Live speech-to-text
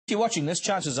If you're watching this,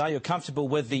 chances are you're comfortable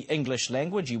with the English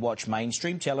language. You watch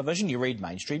mainstream television, you read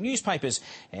mainstream newspapers,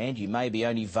 and you may be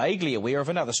only vaguely aware of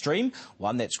another stream,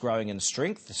 one that's growing in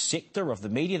strength, the sector of the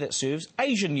media that serves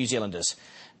Asian New Zealanders.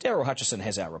 Daryl Hutchison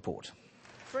has our report.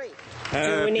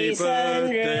 Happy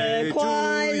birthday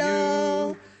to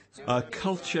you. A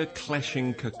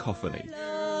culture-clashing cacophony.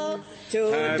 A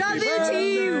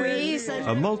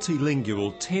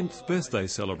multilingual 10th birthday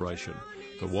celebration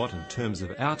for what, in terms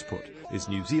of output, is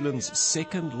New Zealand's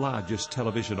second largest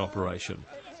television operation,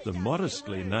 the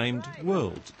modestly named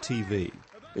World TV.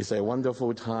 It's a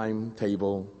wonderful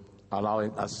timetable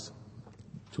allowing us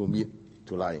to meet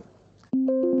tonight.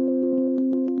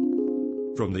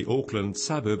 From the Auckland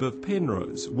suburb of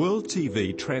Penrose, World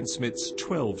TV transmits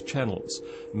 12 channels,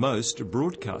 most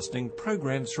broadcasting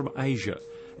programs from Asia,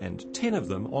 and 10 of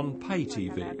them on pay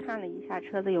TV.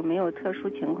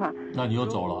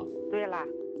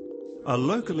 A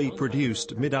locally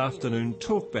produced mid-afternoon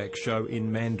talkback show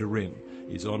in Mandarin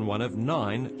is on one of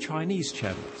 9 Chinese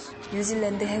channels,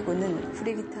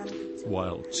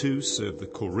 while 2 serve the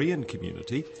Korean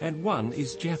community and 1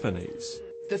 is Japanese.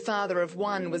 The father of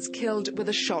one was killed with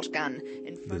a shotgun.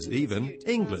 There's even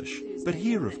English, but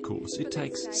here, of course, it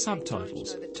takes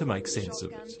subtitles to make sense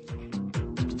of it.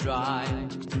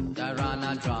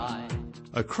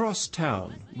 Across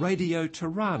town, Radio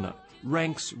Tirana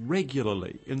ranks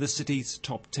regularly in the city's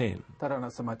top 10.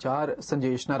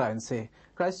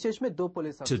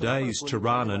 Today's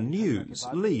Tirana News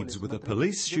leads with a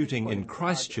police shooting in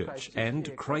Christchurch and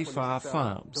Crayfar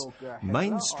Farms.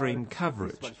 Mainstream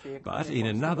coverage, but in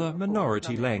another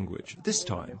minority language. This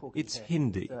time, it's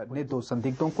Hindi.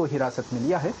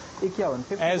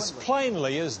 As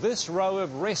plainly as this row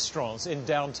of restaurants in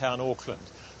downtown Auckland,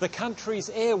 the country's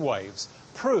airwaves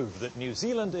prove that New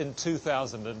Zealand in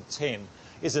 2010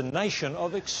 is a nation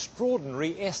of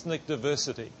extraordinary ethnic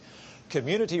diversity.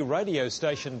 Community radio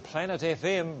station Planet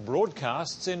FM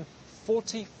broadcasts in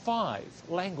 45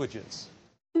 languages.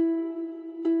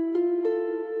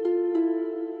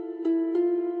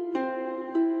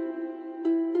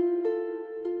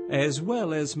 As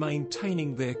well as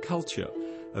maintaining their culture,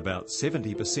 about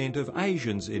 70% of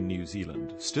Asians in New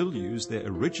Zealand still use their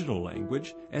original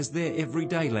language as their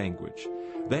everyday language.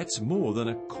 That's more than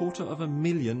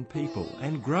 250,000 people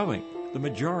and growing, the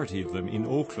majority of them in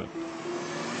Auckland.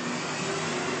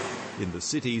 In the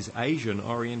city's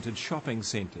Asian-oriented shopping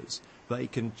centres, they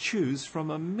can choose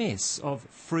from a mess of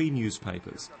free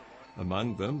newspapers.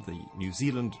 Among them, the New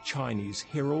Zealand Chinese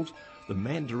Herald, the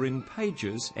Mandarin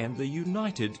Pages and the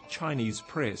United Chinese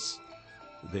Press.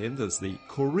 Then there's the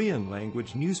Korean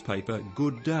language newspaper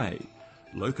Good Day,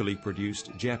 locally produced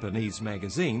Japanese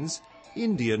magazines,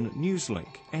 Indian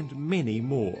Newslink and many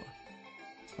more.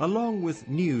 Along with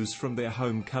news from their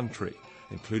home country,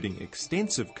 including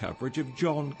extensive coverage of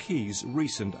John Key's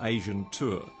recent Asian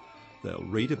tour. They'll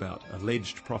read about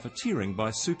alleged profiteering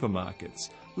by supermarkets,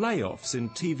 layoffs in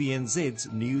TVNZ's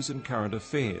news and current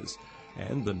affairs,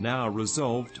 and the now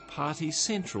resolved Party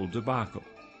Central debacle.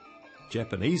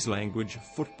 Japanese language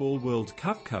Football World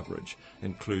Cup coverage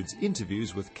includes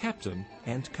interviews with captain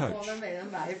and coach.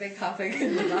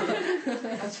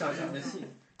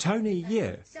 Tony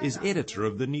Ye is editor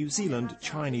of the New Zealand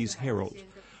Chinese Herald,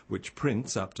 which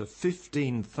prints up to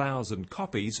 15,000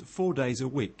 copies 4 days a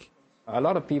week. A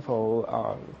lot of people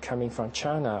coming from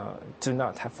China do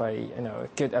not have a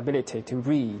good ability to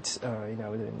read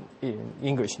in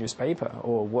English newspaper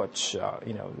or watch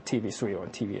TV3 or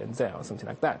TVNZ or something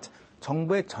like that.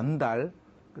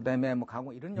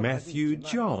 Matthew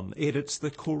John edits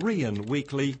the Korean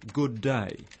weekly Good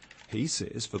Day. He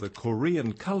says for the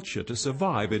Korean culture to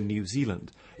survive in New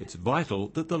Zealand, it's vital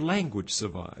that the language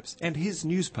survives, and his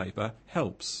newspaper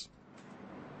helps.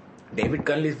 David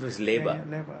Cunliffe is Labour.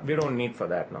 We don't need for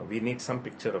that now. We need some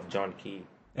picture of John Key.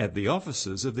 At the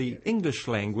offices of the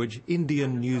English-language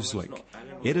Indian Newslink,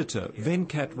 editor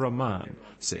Venkat Raman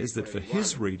says that for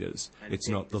his readers, it's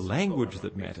not the language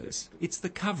that matters, it's the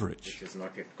coverage.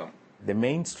 The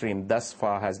mainstream thus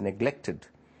far has neglected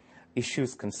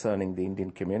issues concerning the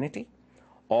Indian community,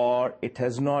 or it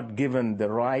has not given the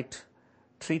right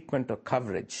treatment or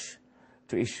coverage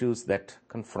to issues that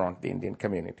confront the Indian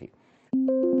community.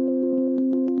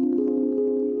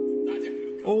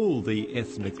 All the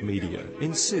ethnic media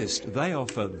insist they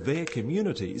offer their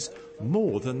communities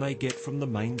more than they get from the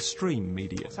mainstream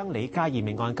media. World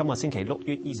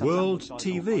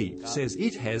TV says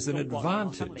it has an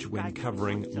advantage when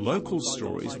covering local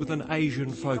stories with an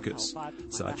Asian focus,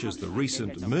 such as the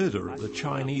recent murder of the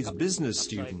Chinese business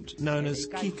student known as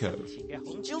Kiko.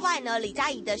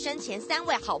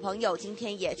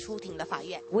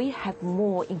 We have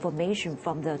more information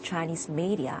from the Chinese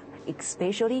media,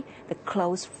 especially the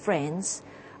close friends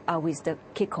with the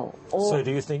Kiko. So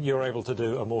do you think you're able to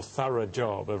do a more thorough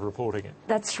job of reporting it?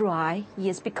 That's right,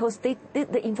 yes, because the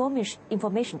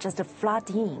information just flood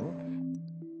in.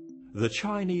 The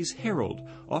Chinese Herald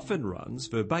often runs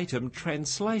verbatim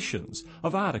translations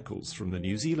of articles from the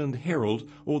New Zealand Herald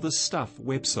or the Stuff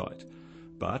website.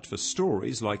 But for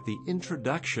stories like the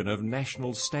introduction of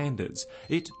national standards,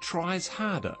 it tries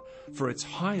harder for its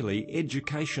highly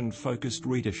education-focused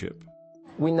readership.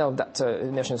 We know that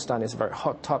national standards is a very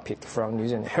hot topic from New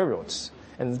Zealand Heralds.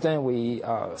 And then we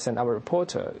send our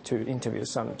reporter to interview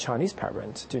some Chinese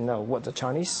parents to know what the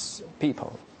Chinese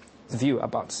people view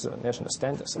about the national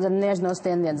standards. The national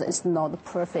standards is not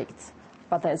perfect,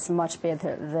 but it's much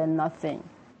better than nothing.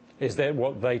 Is that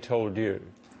what they told you?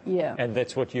 Yeah. And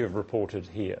that's what you've reported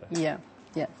here? Yeah,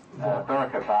 yeah.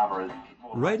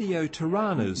 Radio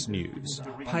Tirana's news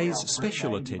pays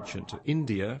special attention to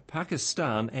India,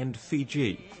 Pakistan and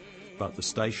Fiji. But the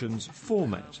station's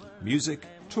format, music,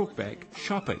 talkback,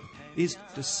 shopping, is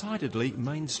decidedly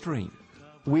mainstream.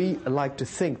 We like to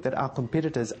think that our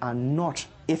competitors are not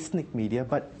ethnic media,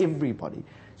 but everybody.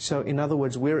 So in other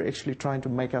words, we're actually trying to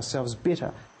make ourselves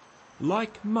better.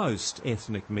 Like most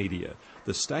ethnic media,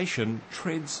 the station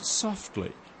treads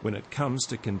softly when it comes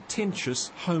to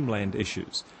contentious homeland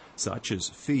issues, such as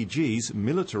Fiji's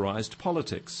militarised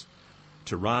politics.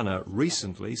 Tirana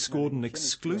recently scored an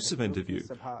exclusive interview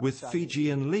with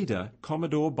Fijian leader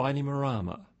Commodore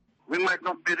Bainimarama. We might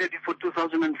not be ready for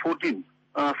 2014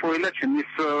 for election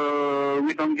if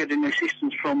we don't get any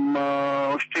assistance from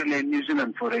Australia and New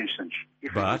Zealand, for instance.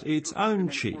 But its own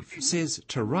chief says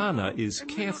Tirana is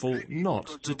careful not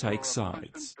to take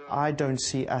sides. I don't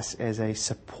see us as a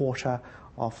supporter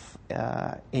of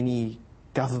any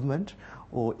government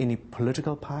or any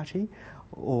political party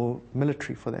or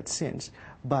military for that sense.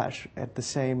 But at the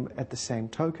same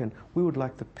token, we would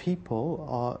like the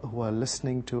people who are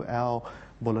listening to our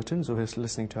bulletins or who are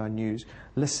listening to our news,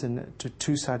 listen to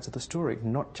two sides of the story,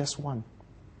 not just one.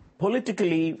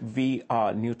 Politically, we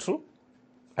are neutral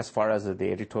as far as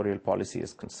the editorial policy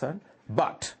is concerned,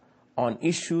 but on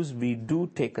issues we do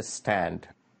take a stand.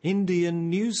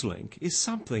 Indian Newslink is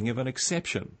something of an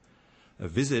exception. A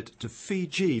visit to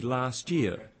Fiji last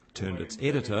year turned its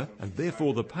editor, and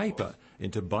therefore the paper,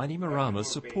 into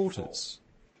Bainimarama's supporters.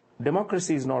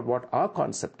 Democracy is not what our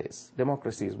concept is.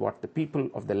 Democracy is what the people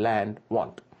of the land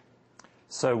want.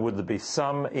 So would there be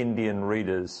some Indian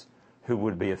readers who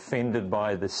would be offended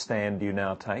by the stand you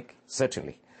now take?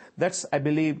 Certainly. That's, I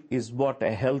believe, is what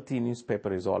a healthy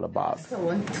newspaper is all about.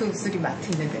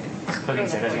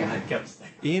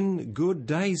 In Good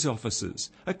Day's offices,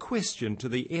 a question to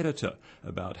the editor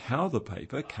about how the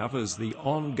paper covers the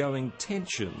ongoing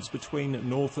tensions between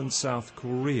North and South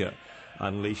Korea,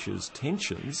 unleashes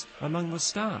tensions among the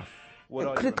staff.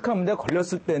 크리티컬 문제가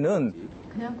걸렸을 때는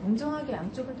그냥 공정하게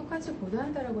양쪽을 똑같이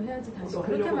보도한다라고 해야지 다시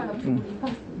그렇게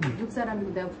말하면 미국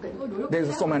사람이고 내가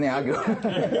There's so many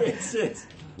arguments.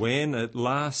 When at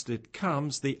last it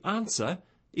comes, the answer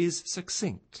is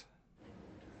succinct.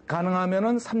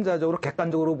 가능하면은 3자적으로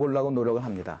객관적으로 보려고 노력을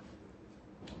합니다.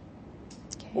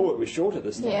 Oh, it was shorter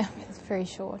this time. Yeah, it's very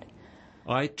short.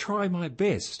 I try my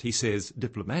best, he says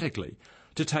diplomatically,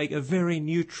 to take a very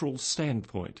neutral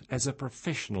standpoint as a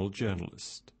professional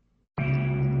journalist.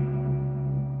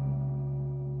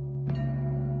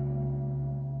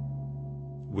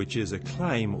 Which is a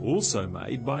claim also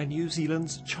made by New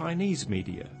Zealand's Chinese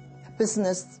media.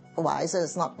 Business-wise,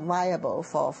 it's not viable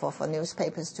for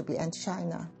newspapers to be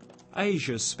anti-China.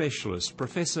 Asia specialist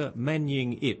Professor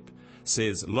Manying Ip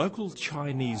says local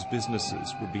Chinese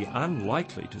businesses would be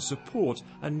unlikely to support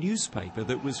a newspaper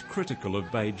that was critical of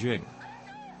Beijing.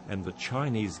 And the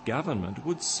Chinese government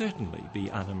would certainly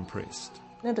be unimpressed.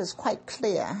 It is quite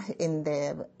clear in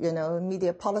their,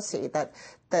 media policy that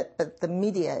the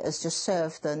media is to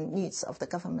serve the needs of the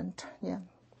government. Yeah.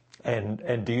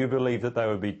 And do you believe that they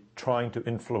would be trying to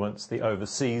influence the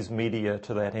overseas media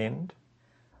to that end?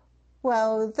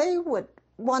 Well, they would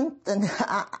want,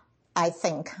 I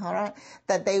think, all right,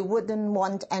 that they wouldn't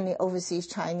want any overseas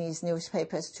Chinese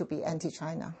newspapers to be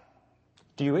anti-China.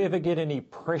 Do you ever get any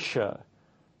pressure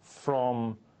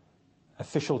from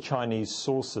official Chinese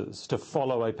sources to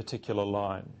follow a particular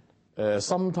line?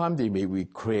 Sometimes they may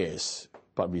request,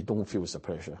 but we don't feel it's a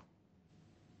pressure.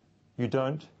 You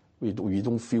don't? We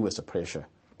don't feel it's a pressure,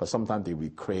 but sometimes they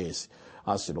request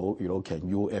us, can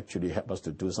you actually help us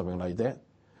to do something like that?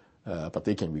 But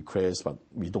they can request, but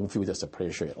we don't feel there's a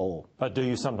pressure at all. But do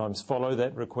you sometimes follow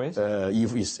that request?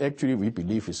 If it's actually we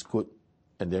believe it's good,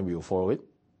 and then we'll follow it.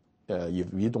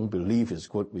 If we don't believe it's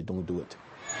good, we don't do it.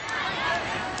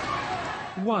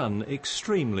 One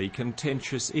extremely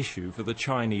contentious issue for the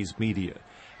Chinese media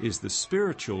is the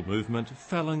spiritual movement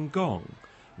Falun Gong,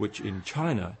 which in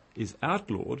China is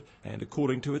outlawed and,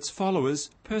 according to its followers,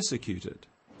 persecuted.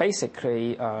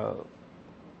 Basically, I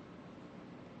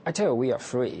tell you we are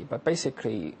free, but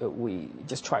basically we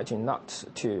just try to not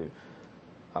to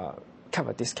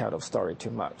cover this kind of story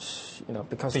too much,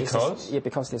 because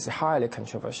it's a highly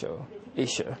controversial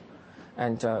issue.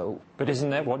 And but isn't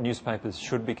that what newspapers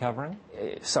should be covering?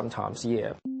 Sometimes,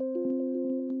 yeah.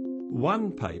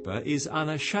 One paper is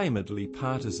unashamedly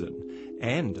partisan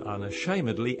and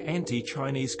unashamedly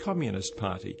anti-Chinese Communist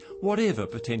Party, whatever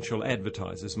potential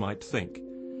advertisers might think.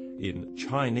 In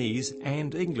Chinese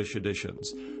and English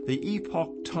editions, the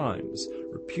Epoch Times,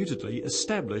 reputedly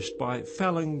established by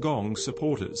Falun Gong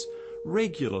supporters,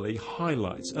 regularly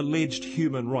highlights alleged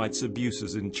human rights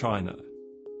abuses in China.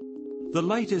 The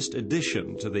latest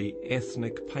addition to the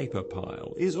ethnic paper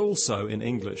pile is also in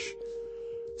English.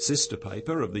 Sister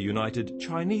paper of the United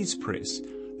Chinese Press,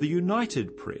 the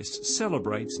United Press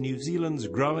celebrates New Zealand's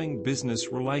growing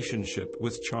business relationship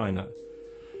with China.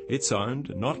 It's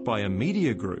owned not by a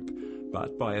media group,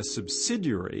 but by a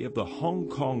subsidiary of the Hong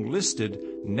Kong-listed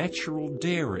Natural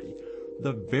Dairy,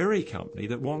 the very company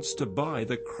that wants to buy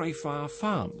the Crayfar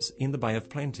Farms in the Bay of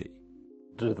Plenty.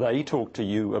 Do they talk to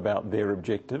you about their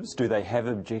objectives? Do they have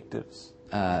objectives?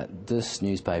 This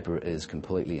newspaper is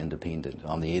completely independent.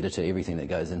 I'm the editor. Everything that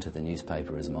goes into the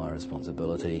newspaper is my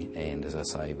responsibility, and as I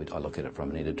say, I look at it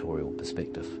from an editorial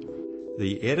perspective.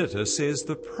 The editor says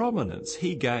the prominence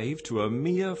he gave to a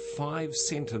mere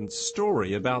 5-sentence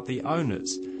story about the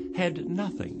owners had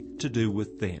nothing to do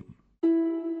with them.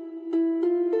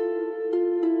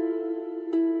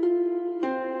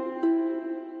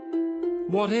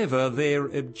 Whatever their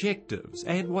objectives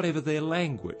and whatever their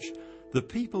language, the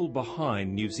people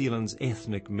behind New Zealand's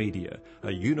ethnic media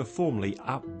are uniformly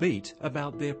upbeat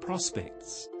about their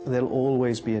prospects. There'll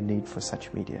always be a need for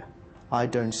such media. I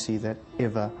don't see that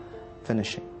ever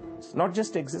finishing. It's not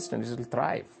just existent, it'll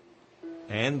thrive.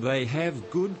 And they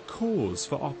have good cause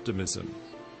for optimism.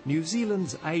 New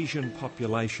Zealand's Asian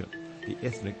population, the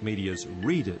ethnic media's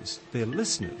readers, their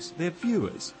listeners, their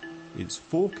viewers, is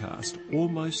forecast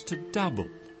almost to double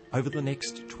over the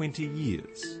next 20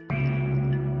 years.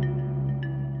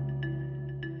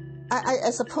 I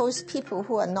suppose people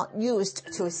who are not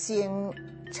used to seeing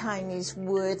Chinese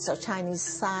words or Chinese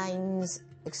signs,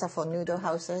 except for noodle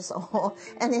houses or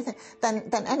anything, then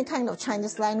any kind of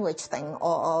Chinese language thing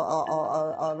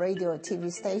or radio or TV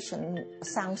station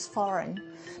sounds foreign.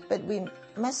 But we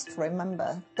must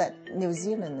remember that New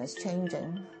Zealand is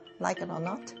changing, like it or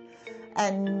not.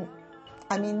 And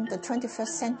I mean, the 21st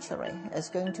century is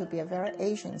going to be a very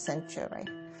Asian century.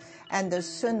 And the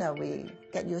sooner we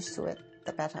get used to it,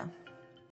 the better.